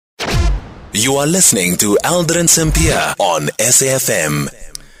You are listening to Aldrin Sampear on SAFM.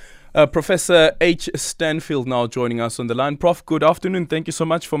 Professor H Stanfield now joining us on the line. Prof, good afternoon. Thank you so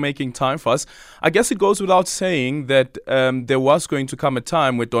much for making time for us. I guess it goes without saying that there was going to come a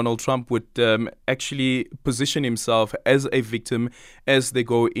time where Donald Trump would actually position himself as a victim as they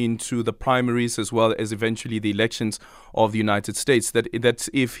go into the primaries as well as eventually the elections of the United States. That's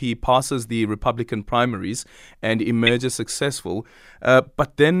if he passes the Republican primaries and emerges successful.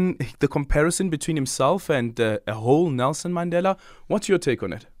 But then the comparison between himself and a whole Nelson Mandela, what's your take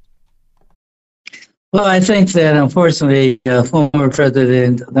on it? Well, I think that unfortunately, former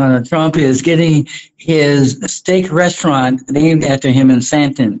President Donald Trump is getting his steak restaurant named after him in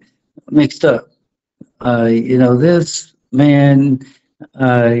Santon mixed up. This man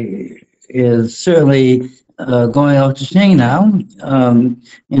is certainly going off the chain now.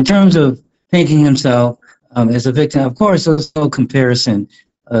 In terms of painting himself as a victim, of course, there's no comparison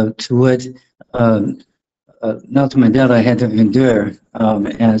to what Nelson Mandela had to endure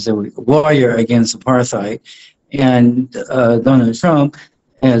as a warrior against apartheid, and Donald Trump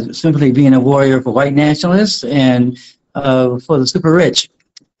as simply being a warrior for white nationalists and for the super rich.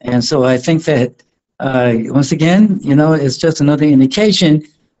 And so I think that once again, it's just another indication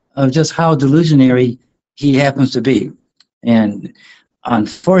of just how delusionary he happens to be. And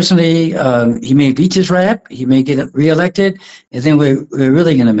unfortunately, he may beat his rap, he may get reelected, and then we're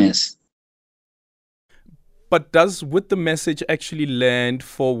really going to miss. But would the message actually land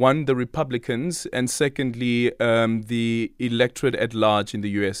for one, the Republicans, and secondly, the electorate at large in the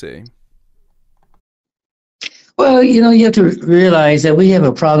USA? Well, you have to realize that we have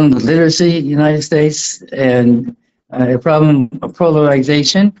a problem with literacy in the United States and a problem of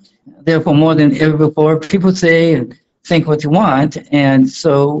polarization. Therefore, more than ever before, people say and think what they want. And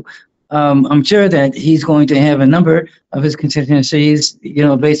so I'm sure that he's going to have a number of his constituencies,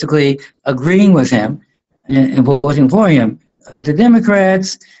 basically agreeing with him and voting for him. The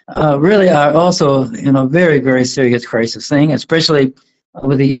Democrats really are also in a very, very serious crisis thing, especially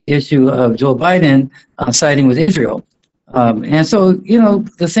with the issue of Joe Biden siding with Israel. And so,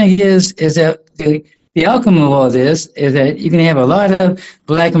 the thing is that the outcome of all this is that you can have a lot of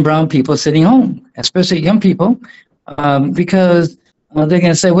black and brown people sitting home, especially young people, because they're going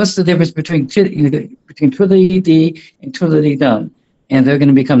to say, what's the difference between twiddly-dee and twiddly-dum? And they're going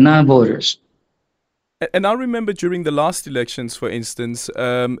to become non-voters. And I remember during the last elections, for instance,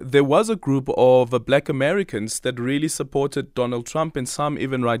 there was a group of black Americans that really supported Donald Trump, and some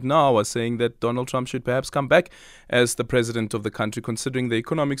even right now are saying that Donald Trump should perhaps come back as the president of the country, considering the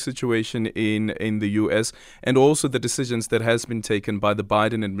economic situation in the U.S. and also the decisions that has been taken by the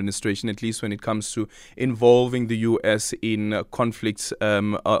Biden administration, at least when it comes to involving the U.S. in conflicts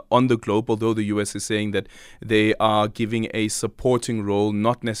on the globe, although the U.S. is saying that they are giving a supporting role,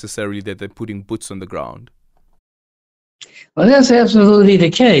 not necessarily that they're putting boots on the ground. Well, that's absolutely the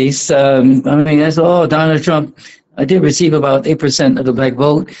case. That's all. Donald Trump did receive about 8% of the black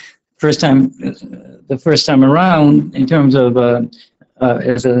vote the first time around in terms of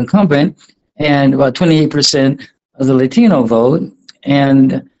as an incumbent, and about 28% of the Latino vote.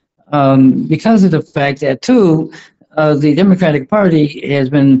 And because of the fact that, too, the Democratic Party has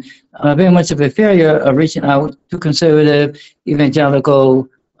been very much of a failure of reaching out to conservative, evangelical,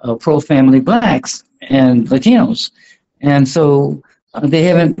 pro-family blacks and Latinos. And so they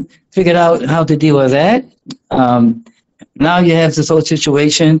haven't figured out how to deal with that. Now you have this whole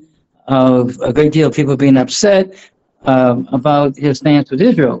situation of a great deal of people being upset about his stance with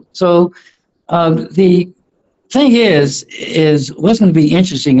Israel. So the thing is what's going to be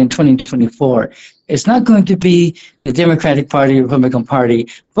interesting in 2024. It's not going to be the Democratic Party, Republican Party,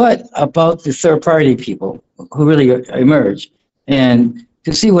 but about the third party people who really emerge, and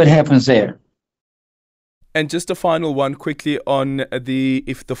to see what happens there. And just a final one quickly on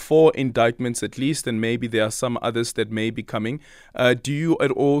if the 4 indictments at least, and maybe there are some others that may be coming, do you at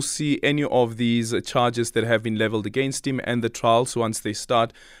all see any of these charges that have been leveled against him and the trials, once they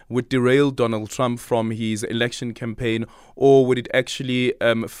start, would derail Donald Trump from his election campaign, or would it actually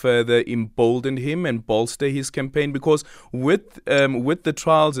further embolden him and bolster his campaign? Because with the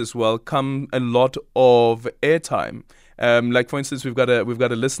trials as well come a lot of airtime. Like, for instance, we've got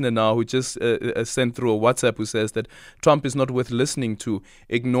a listener now who just sent through a WhatsApp who says that Trump is not worth listening to,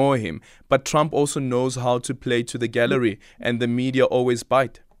 ignore him. But Trump also knows how to play to the gallery, and the media always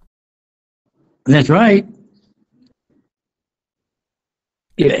bite. That's right.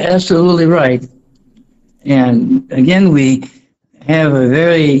 You're absolutely right. And again, we have a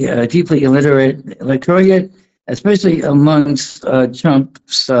very deeply illiterate electorate, especially amongst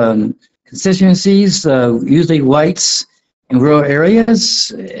Trump's constituencies, usually whites in rural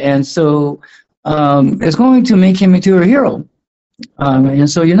areas, and so it's going to make him into a hero. And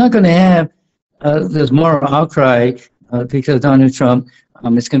so you're not going to have this moral outcry because Donald Trump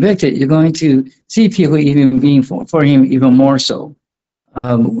is convicted. You're going to see people even being for him even more so.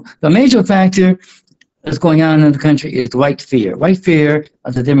 The major factor that's going on in the country is white fear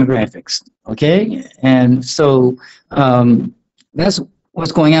of the demographics, okay? And so that's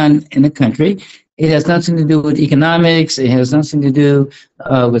what's going on in the country. It has nothing to do with economics. It has nothing to do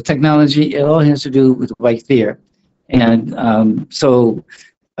with technology. It all has to do with white fear. And so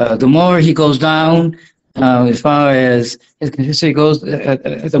the more he goes down, as far as his history goes,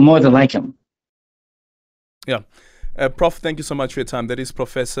 the more they like him. Yeah. Prof, thank you so much for your time. That is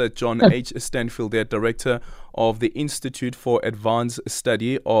Professor John H Stanfield, the Director of the Institute for Advanced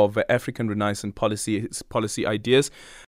Study of African Renaissance Policy Ideas.